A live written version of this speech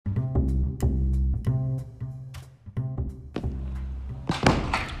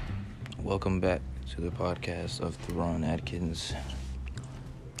Welcome back to the podcast of Theron Atkins.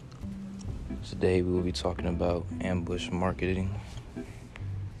 Today we will be talking about ambush marketing.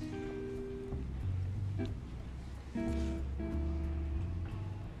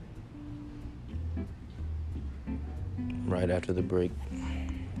 Right after the break.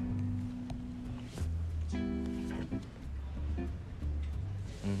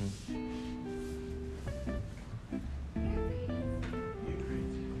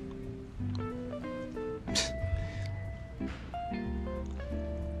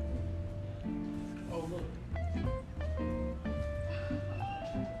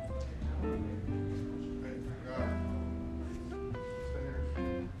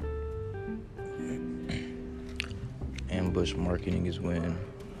 Ambush marketing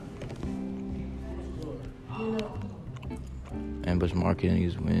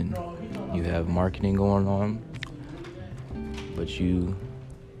is when you have marketing going on, but you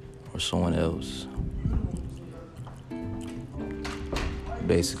or someone else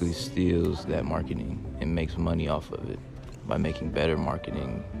basically steals that marketing and makes money off of it by making better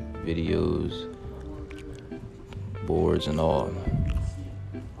marketing videos, boards, and all.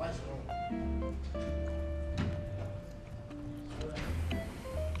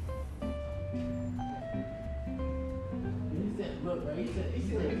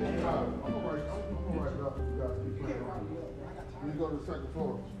 We go to the second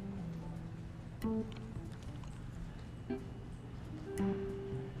floor.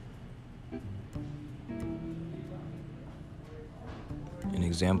 An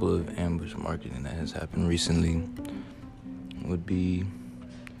example of ambush marketing that has happened recently would be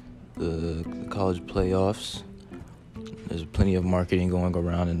the college playoffs. There's plenty of marketing going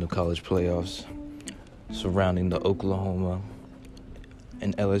around in the college playoffs surrounding the Oklahoma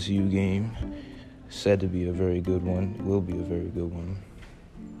and LSU game. Said to be a very good one, will be a very good one.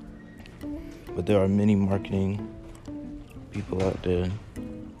 But there are many marketing people out there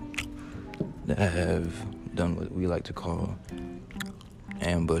that have done what we like to call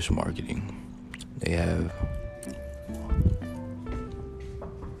ambush marketing. They have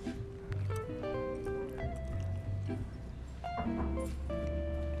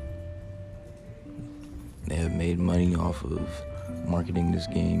made money off of marketing this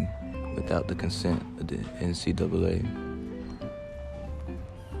game without the consent of the NCAA.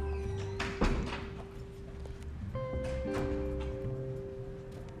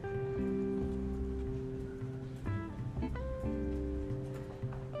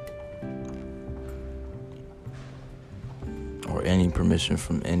 Or any permission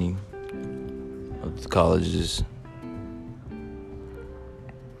from any of the colleges.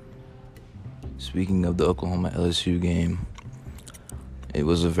 Speaking of the Oklahoma LSU game, it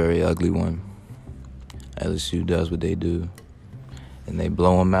was a very ugly one. LSU does what they do, and they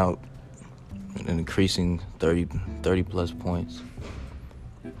blow them out, and increasing 30 plus points.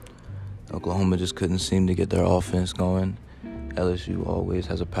 Oklahoma just couldn't seem to get their offense going. LSU always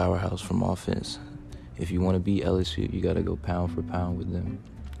has a powerhouse from offense. If you want to beat LSU, you got to go pound for pound with them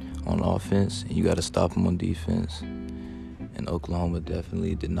on offense, and you got to stop them on defense. And Oklahoma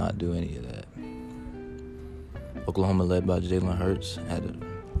definitely did not do any of that. Oklahoma, led by Jalen Hurts, had a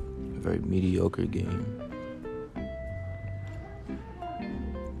very mediocre game.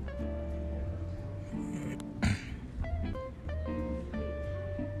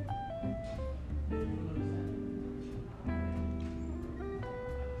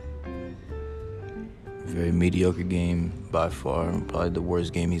 Very mediocre game by far, probably the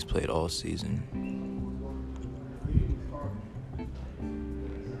worst game he's played all season.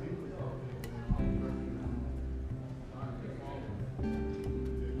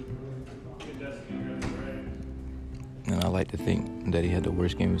 And I like to think that he had the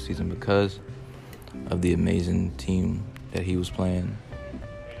worst game of the season because of the amazing team that he was playing.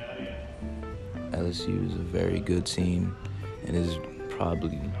 LSU is a very good team and is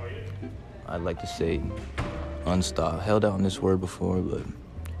probably, I'd like to say, unstoppable. Held out on this word before, but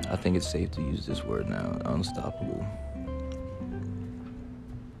I think it's safe to use this word now. Unstoppable.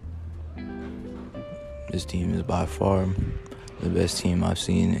 This team is by far the best team I've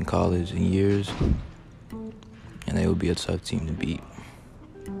seen in college in years, and they will be a tough team to beat.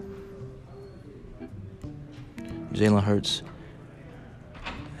 Jalen Hurts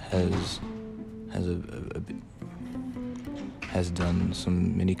has done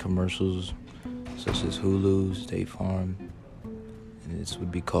some mini commercials such as Hulu, State Farm, and this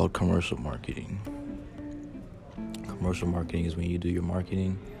would be called commercial marketing. Commercial marketing is when you do your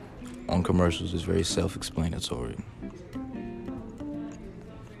marketing on commercials. It's very self-explanatory.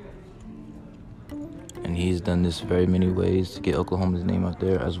 And he's He's done this very many ways to get Oklahoma's name out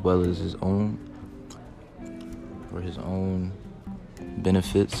there, as well as for his own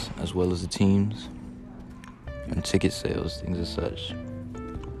benefits, as well as the teams and ticket sales, things as such.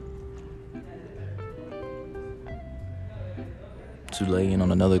 To lay in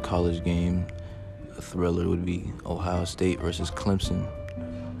on another college game, a thriller would be Ohio State versus Clemson.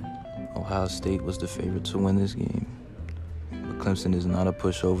 Ohio State was the favorite to win this game, but Clemson is not a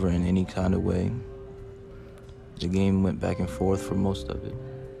pushover in any kind of way. The game went back and forth for most of it,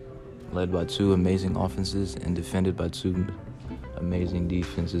 led by two amazing offenses and defended by two amazing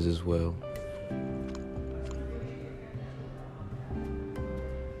defenses as well.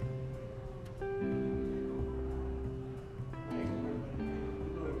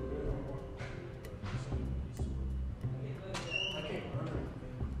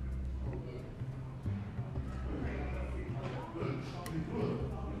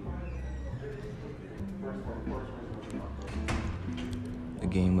 The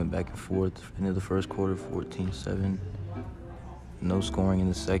game went back and forth into the first quarter, 14-7. No scoring in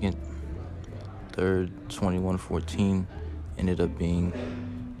the second. Third, 21-14.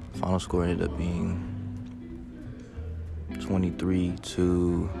 Final score ended up being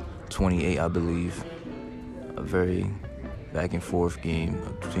 23-28, I believe. A very back and forth game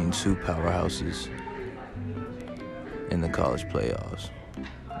between two powerhouses in the college playoffs.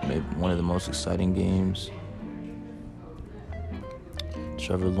 Maybe one of the most exciting games.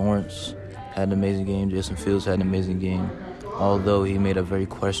 Trevor Lawrence had an amazing game. Justin Fields had an amazing game, although he made a very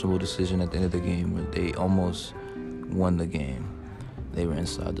questionable decision at the end of the game where they almost won the game. They were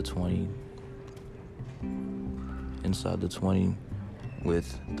inside the 20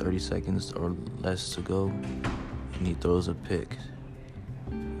 with 30 seconds or less to go, and he throws a pick.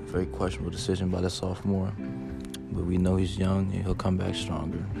 Very questionable decision by the sophomore, but we know he's young and he'll come back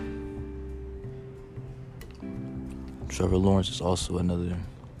stronger. Trevor Lawrence is also another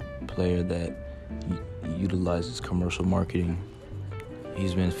player that utilizes commercial marketing.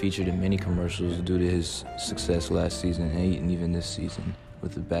 He's been featured in many commercials due to his success last season and even this season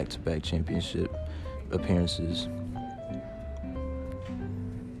with the back-to-back championship appearances.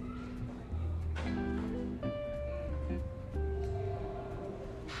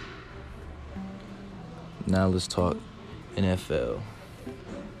 Now let's talk NFL.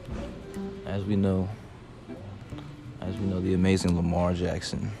 As we know, the amazing Lamar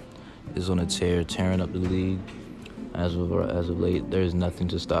Jackson is on a tear, tearing up the league. As of late, there is nothing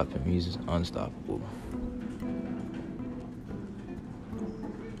to stop him. He's unstoppable.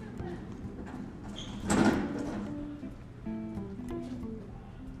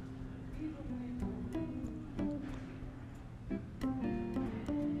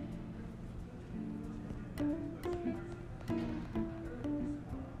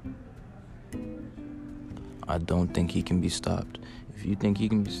 I don't think he can be stopped. If you think he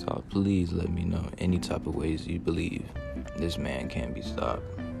can be stopped, please let me know any type of ways you believe this man can be stopped.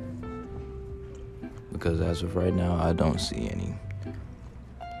 Because as of right now, I don't see any.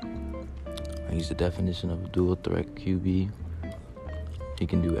 He's the definition of a dual threat QB. He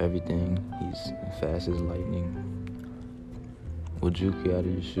can do everything. He's fast as lightning. Will juke you out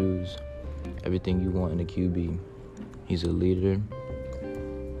of your shoes. Everything you want in a QB. He's a leader.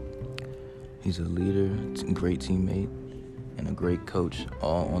 He's a great teammate, and a great coach,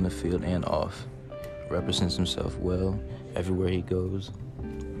 all on the field and off. Represents himself well everywhere he goes.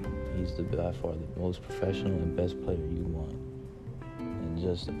 He's by far the most professional and best player you want, and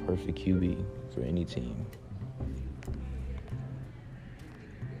just a perfect QB for any team.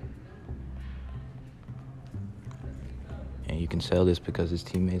 And you can tell this because his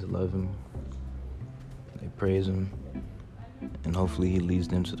teammates love him. They praise him, and hopefully he leads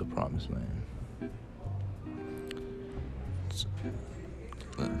them to the promised land.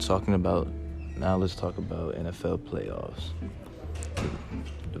 Now let's talk about NFL playoffs.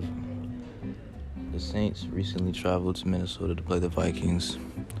 The Saints recently traveled to Minnesota to play the Vikings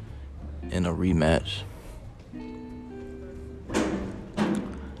in a rematch.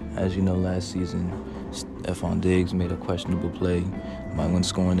 As you know, last season, Stephon Diggs made a questionable play, might win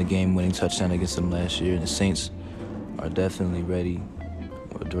scoring the game-winning touchdown against them last year, and the Saints are definitely ready.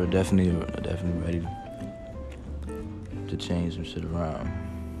 They're definitely ready to change some shit around.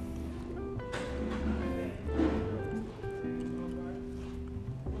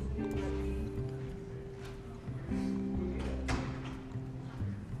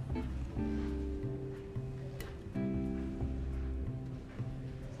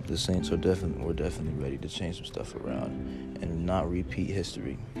 The Saints were definitely ready to change some stuff around and not repeat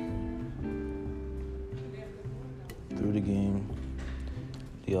history. Through the game,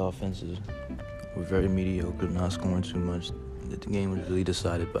 the offenses were very mediocre, not scoring too much. The game was really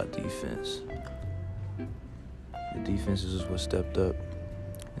decided by defense. The defense is what stepped up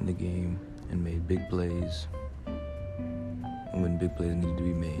in the game and made big plays when big plays needed to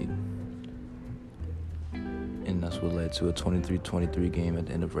be made. And that's what led to a 23-23 game at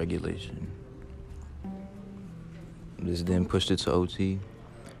the end of regulation. This then pushed it to OT,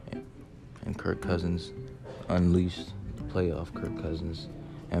 and Kirk Cousins unleashed the playoff Kirk Cousins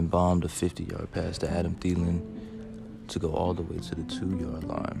and bombed a 50-yard pass to Adam Thielen to go all the way to the 2-yard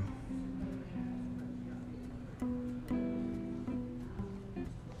line.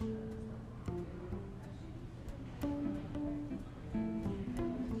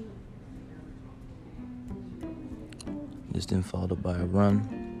 This then followed by a run,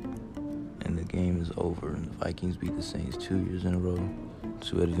 and the game is over. And the Vikings beat the Saints 2 years in a row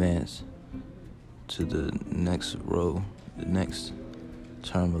to advance to the next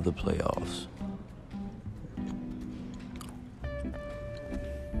term of the playoffs.